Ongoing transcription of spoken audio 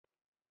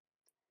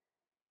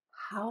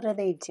How do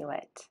they do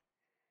it?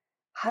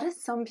 How do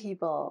some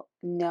people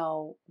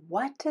know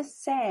what to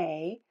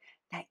say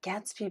that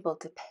gets people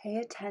to pay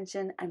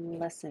attention and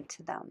listen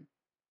to them?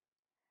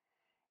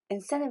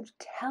 Instead of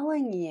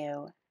telling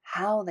you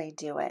how they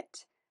do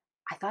it,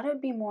 I thought it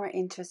would be more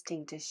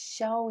interesting to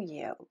show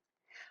you.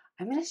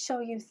 I'm going to show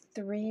you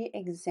 3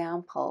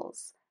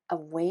 examples of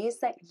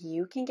ways that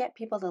you can get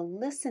people to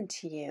listen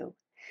to you.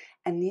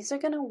 And these are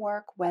going to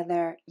work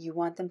whether you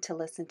want them to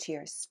listen to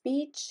your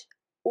speech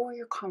or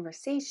your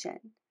conversation.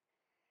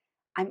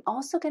 I'm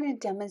also going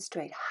to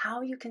demonstrate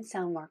how you can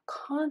sound more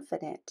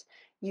confident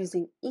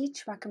using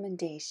each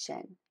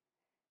recommendation.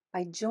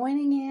 By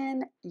joining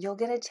in, you'll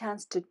get a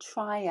chance to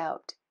try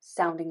out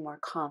sounding more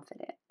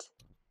confident.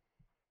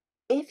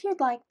 If you'd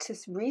like to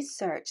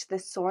research the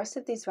source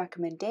of these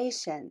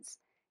recommendations,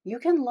 you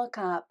can look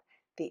up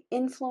the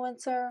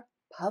influencer,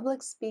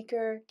 public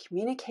speaker,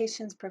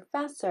 communications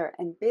professor,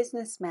 and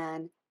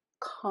businessman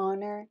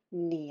Conor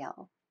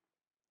Neill.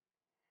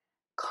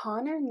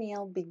 Conor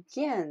Neill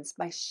begins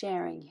by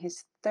sharing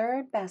his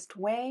 3rd best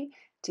way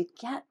to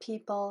get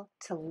people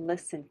to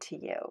listen to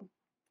you.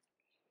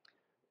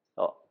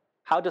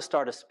 How to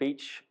start a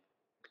speech.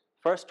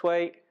 First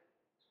way,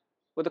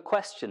 with a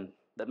question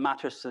that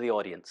matters to the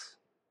audience.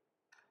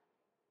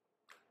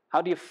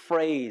 How do you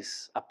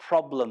phrase a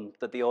problem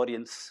that the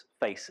audience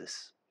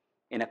faces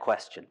in a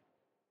question?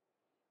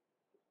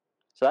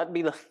 So that'd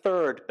be the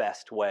 3rd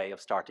best way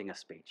of starting a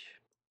speech.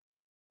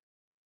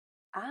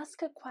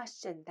 Ask a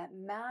question that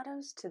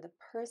matters to the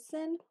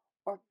person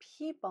or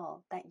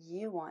people that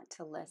you want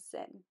to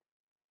listen.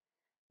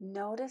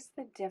 Notice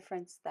the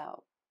difference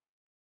though.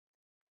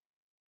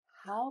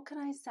 How can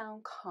I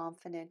sound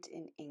confident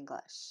in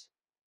English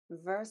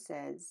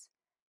versus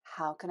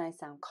how can I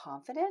sound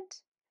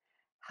confident?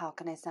 How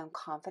can I sound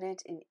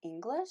confident in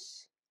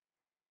English?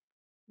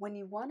 When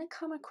you want to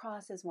come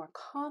across as more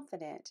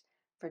confident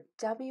for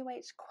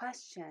WH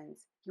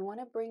questions, you want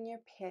to bring your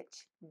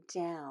pitch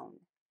down.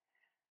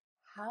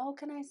 How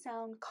can I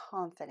sound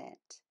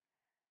confident?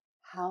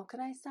 How can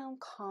I sound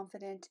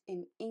confident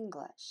in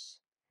English?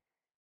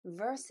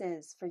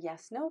 Versus for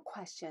yes-no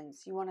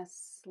questions, you want to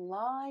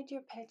slide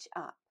your pitch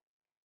up.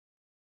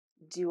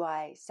 Do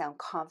I sound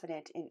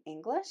confident in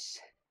English?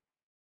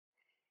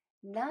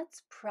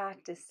 Let's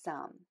practice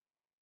some.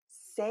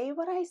 Say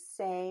what I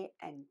say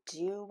and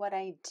do what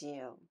I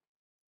do.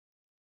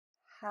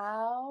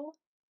 How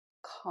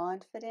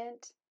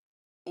confident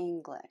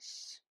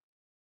English?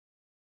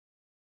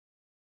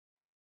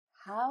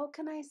 How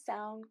can I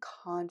sound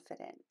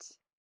confident?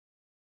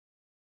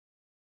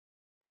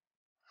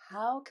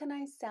 How can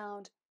I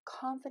sound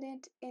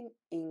confident in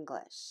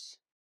English?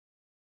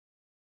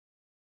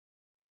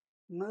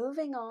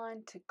 Moving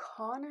on to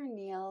Conor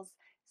Neill's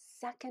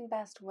 2nd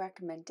best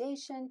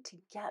recommendation to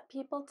get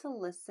people to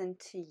listen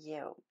to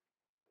you.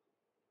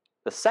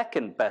 The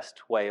 2nd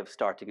best way of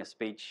starting a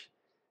speech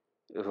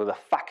is with a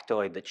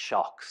factoid that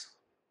shocks.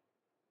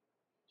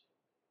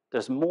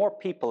 There's more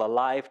people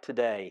alive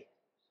today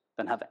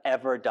than have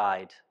ever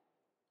died.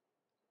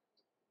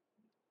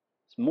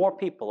 There's more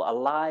people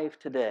alive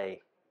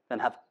today than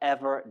have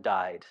ever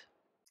died.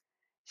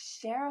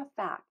 Share a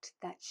fact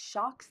that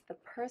shocks the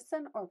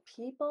person or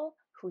people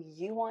who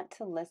you want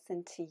to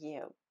listen to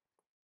you.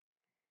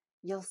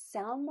 You'll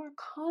sound more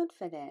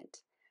confident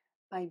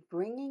by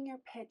bringing your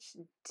pitch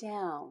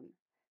down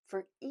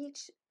for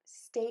each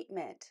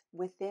statement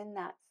within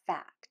that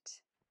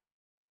fact.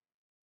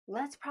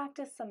 Let's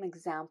practice some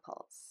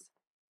examples.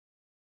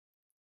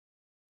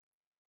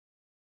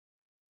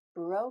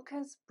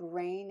 Broca's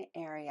brain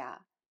area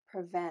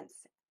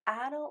prevents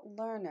adult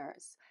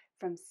learners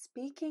from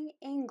speaking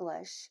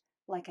English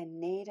like a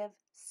native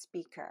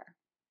speaker.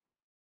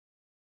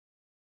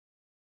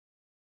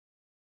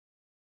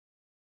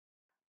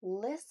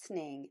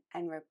 Listening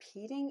and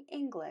repeating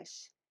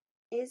English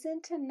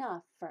isn't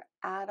enough for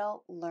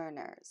adult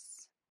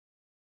learners.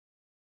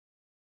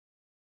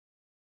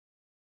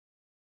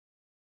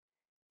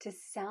 To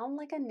sound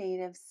like a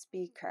native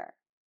speaker,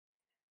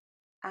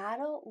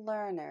 adult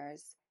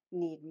learners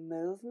need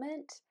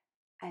movement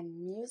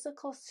and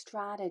musical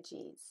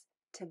strategies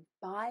to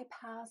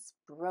bypass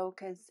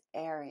Broca's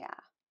area.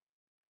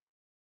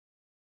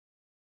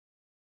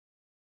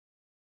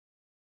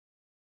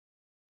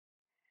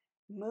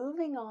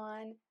 Moving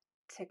on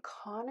to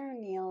Conor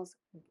Neill's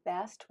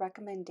best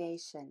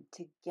recommendation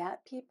to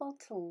get people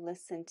to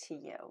listen to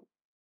you.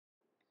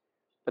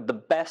 But the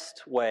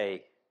best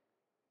way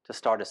to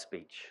start a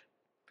speech,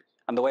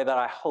 and the way that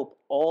I hope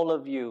all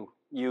of you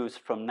use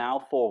from now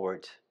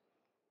forward,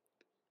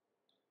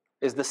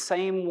 is the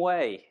same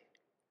way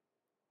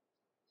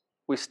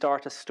we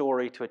start a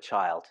story to a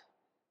child.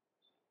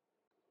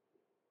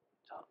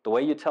 The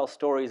way you tell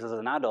stories as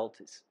an adult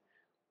is,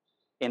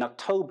 in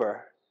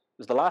October,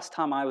 it was the last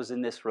time I was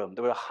in this room.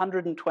 There were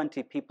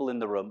 120 people in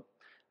the room,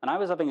 and I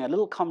was having a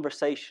little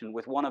conversation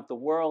with one of the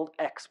world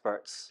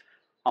experts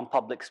on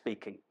public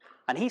speaking.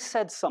 And he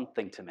said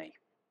something to me.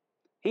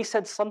 He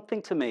said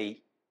something to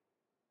me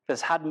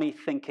that's had me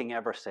thinking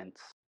ever since.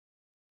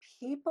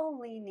 People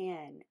lean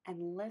in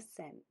and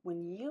listen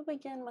when you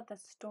begin with a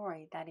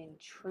story that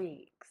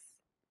intrigues.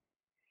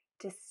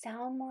 To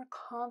sound more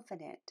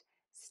confident,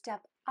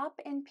 step up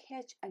in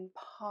pitch and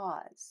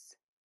pause.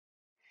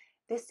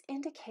 This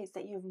indicates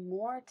that you have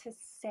more to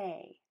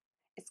say.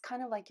 It's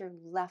kind of like you're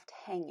left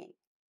hanging,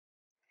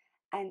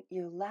 and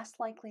you're less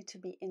likely to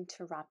be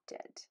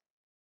interrupted.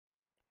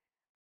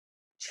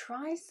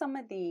 Try some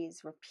of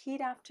these. Repeat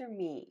after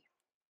me.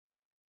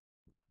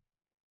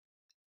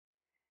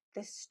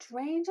 The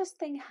strangest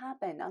thing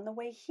happened on the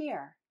way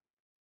here.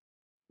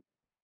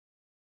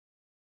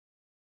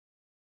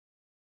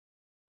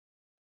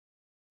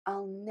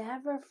 I'll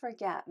never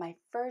forget my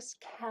first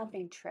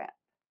camping trip.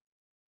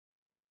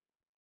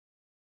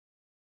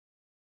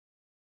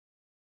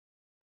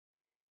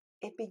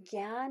 It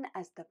began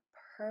as the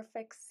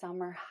perfect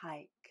summer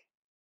hike.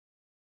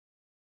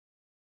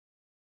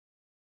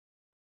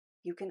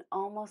 You can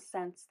almost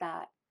sense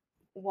that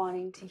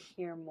wanting to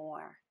hear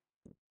more.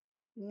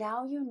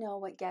 Now you know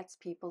what gets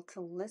people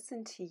to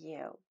listen to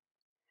you.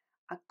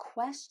 A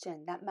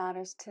question that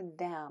matters to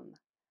them,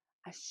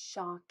 a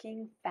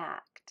shocking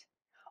fact,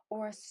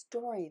 or a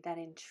story that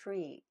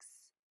intrigues.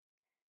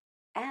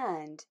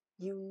 And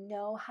you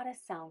know how to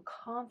sound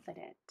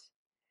confident.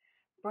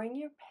 Bring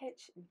your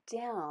pitch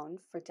down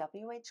for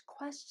WH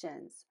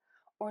questions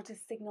or to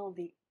signal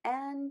the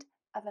end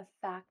of a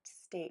fact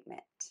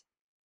statement.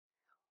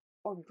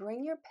 Or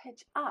bring your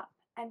pitch up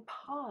and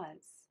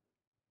pause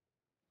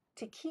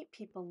to keep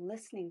people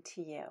listening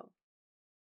to you.